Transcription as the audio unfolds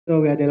So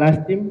we are the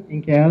last team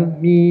in KL.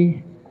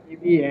 Me,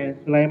 AB,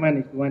 and Sulaiman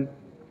is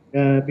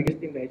the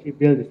biggest team that actually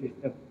built the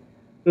system.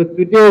 So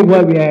today,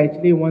 what we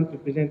actually want to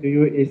present to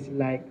you is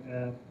like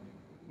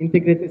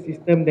integrated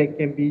system that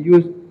can be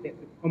used to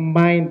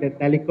combine the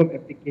telecom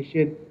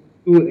application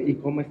to an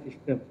e-commerce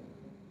system.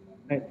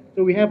 Right.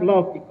 So we have a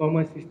lot of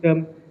e-commerce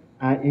system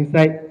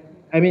inside.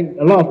 I mean,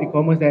 a lot of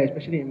e-commerce,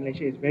 especially in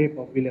Malaysia, is very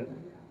popular.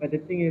 But the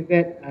thing is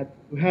that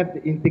to have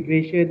the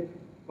integration,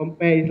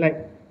 compare is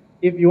like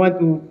if you want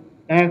to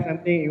dial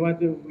something,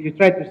 you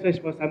try to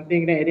search for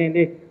something, then at the end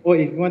of the day, oh,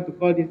 if you want to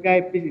call this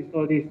guy, please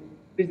install this.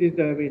 This is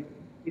the way.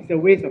 It's a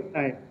waste of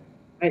time.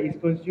 Right? It's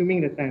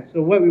consuming the time.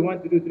 So what we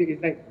want to do today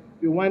is like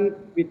we want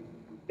with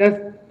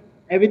just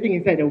everything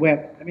inside the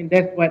web. I mean,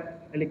 that's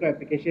what telecom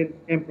application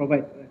can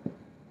provide.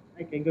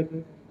 I can go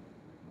to.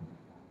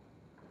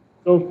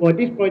 So for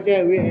this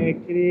project, we are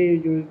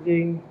actually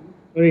using,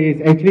 sorry,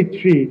 it's actually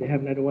three. They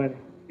have another one.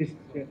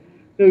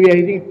 So we are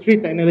using three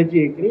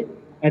technology actually,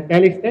 a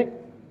Telestack,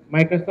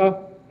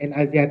 Microsoft, and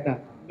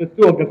Axiata. So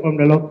two of them from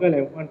the local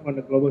and one from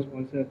the global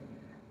sponsor.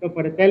 So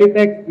for the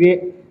Telestack,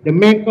 the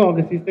main core of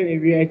the system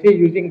is we are actually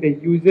using the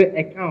user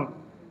account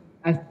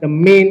as the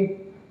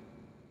main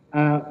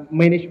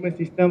management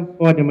system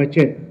for the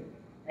merchant.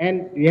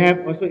 And we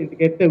have also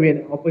integrated with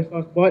an open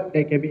source board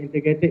that can be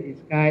integrated in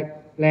Skype,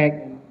 Slack,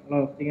 and a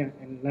lot of things.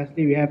 And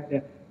lastly, we have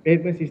the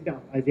payment system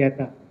of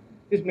Axiata.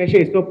 This Malaysia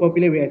is so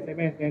popular with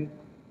SMS, and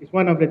it's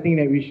one of the things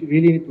that we should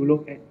really need to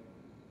look at.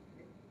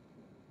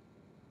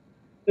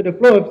 So the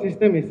flow of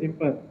system is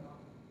simple.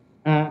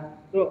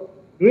 So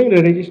during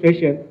the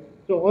registration,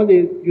 so all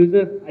the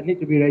users need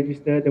to be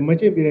registered. The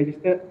merchant will be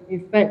registered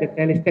inside the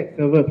Telestack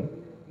server,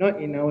 not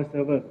in our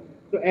server.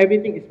 So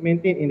everything is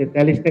maintained in the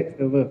Telestack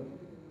server.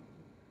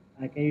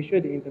 Can you show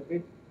the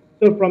interface?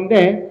 So from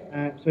there,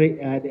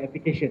 the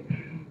application.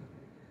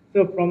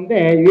 So from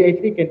there, you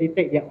actually can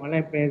detect their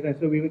online presence.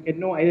 So we can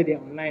know either they're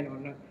online or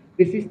not.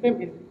 The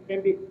system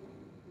can be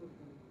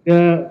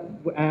the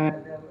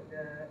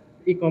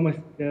e-commerce,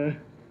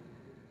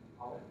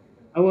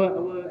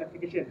 our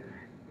application.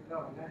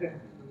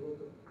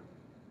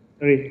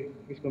 Sorry,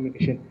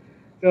 miscommunication.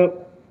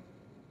 So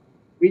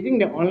using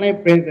the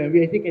online presence,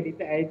 we actually can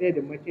detect either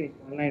the merchant is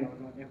online or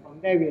not. And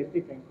from there, we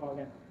actually can call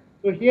them.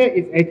 So here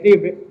is actually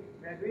we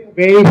are doing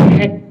very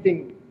hack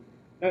thing,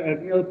 not a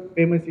real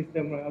payment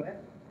system. Right?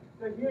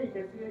 So here you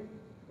can see,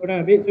 hold on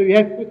a bit. So we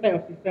have two types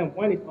of system.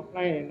 One is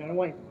offline and another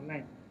one is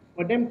online.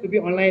 For them to be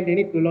online, they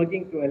need to log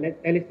into a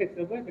Telestack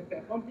server, the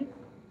platform, please.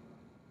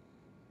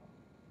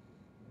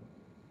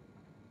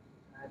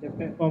 The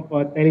platform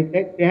for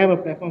Telestack. They have a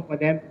platform for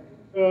them.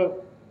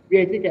 So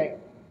we actually can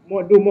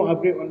do more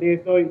upgrade on this,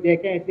 so they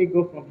can actually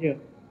go from here.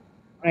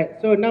 Right.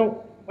 So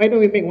now, why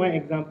don't we make one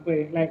example?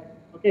 It's like,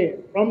 okay,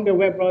 from the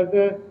web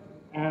browser,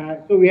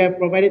 so we have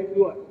provided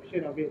two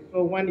options of it.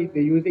 So one is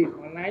the user is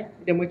online,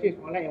 the merchant is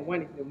online, and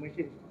one is the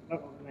merchant is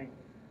not online.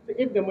 So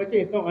if the merchant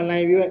is not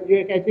online,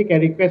 you actually can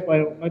request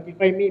for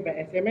notify me by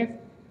SMS.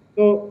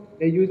 So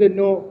the user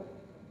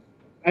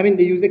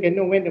the user can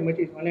know when the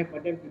merchant is online for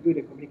them to do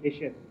the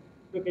communication.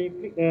 So can you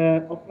click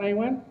the offline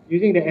one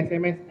using the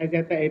SMS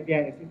Axiata API,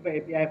 a simple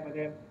API for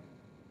them.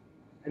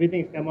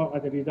 Everything is come out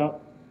as a result.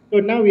 So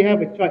now we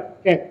have a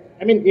chat.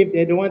 I mean, if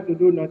they don't want to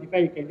do notify,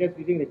 you can just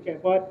using the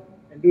chatbot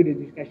and do the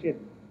discussion.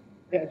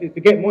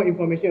 To get more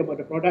information about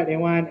the product they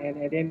want, and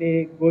then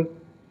they go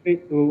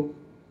straight to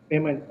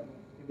payment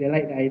if they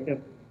like the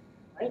item.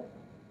 Right?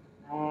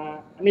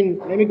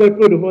 Let me go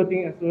through the whole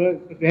thing as well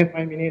because we have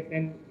 5 minutes,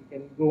 then we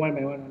can go one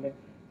by one on that.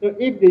 So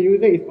if the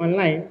user is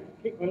online,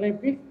 click online,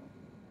 please.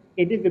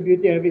 Okay, this is the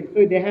beauty of it.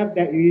 So they have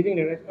that you're using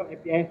the restaurant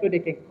API, so they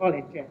can call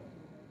and chat.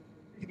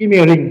 Just give me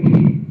a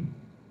ring.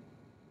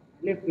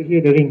 I love to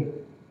hear the ring.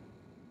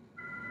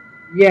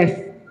 Yes,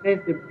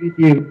 that's the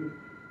beauty.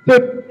 So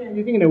you can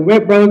using the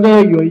web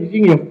browser, you are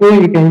using your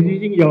phone, you can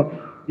using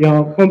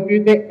your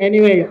computer,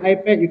 anywhere, your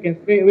iPad, you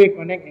can straight away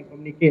connect and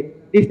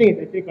communicate. This thing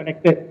is actually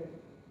connected.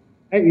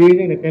 Right? You're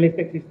using the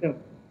Telestack system.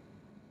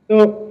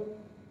 So,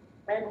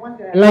 and once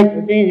you like,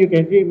 okay, you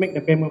can actually make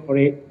the payment for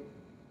it.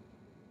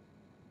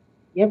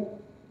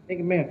 Yep. Take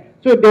a minute.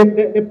 So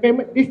the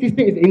payment, this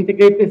system is an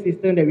integrated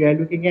system that we are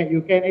looking at. You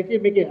can actually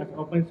make it as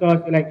open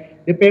source.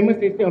 Like the payment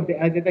system of the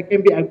Axiata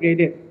can be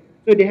upgraded.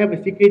 So they have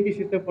a security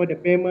system for the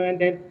payment.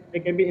 Then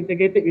they can be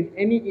integrated with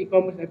any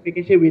e-commerce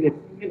application with a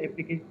single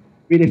application,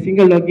 with a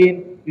single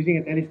login using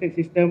a Telestack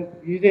system.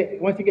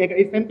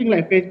 It's something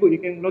like Facebook. You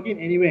can log in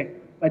anywhere,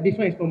 but this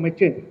one is for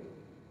merchant.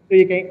 So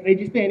you can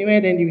register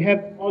anywhere. Then you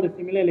have all the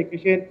similar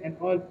location and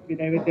all be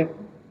diverted.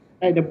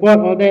 Like the board,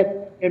 all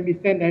that can be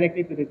sent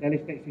directly to the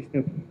Telestack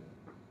system.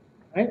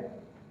 Right?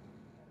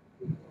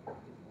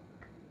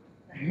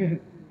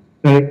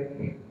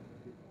 Sorry.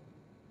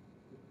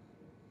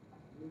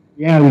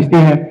 Yeah, we still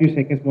have a few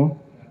seconds more.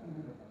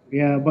 We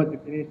are about to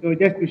finish. So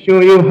just to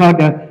show you how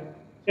the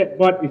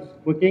chatbot is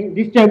working.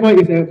 This chatbot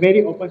is a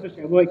very open source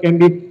chatbot. It can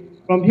be,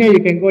 from here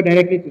you can go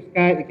directly to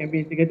Skype. It can be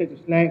integrated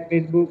to Slack,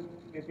 Facebook,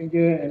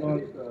 Messenger, and all.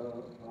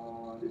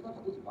 This one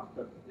supposed to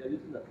master. They are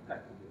using the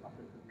Skype to be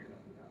master.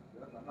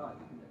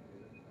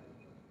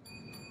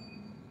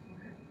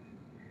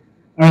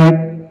 All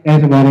right,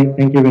 that's about it.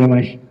 Thank you very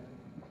much.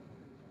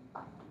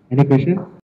 Any question?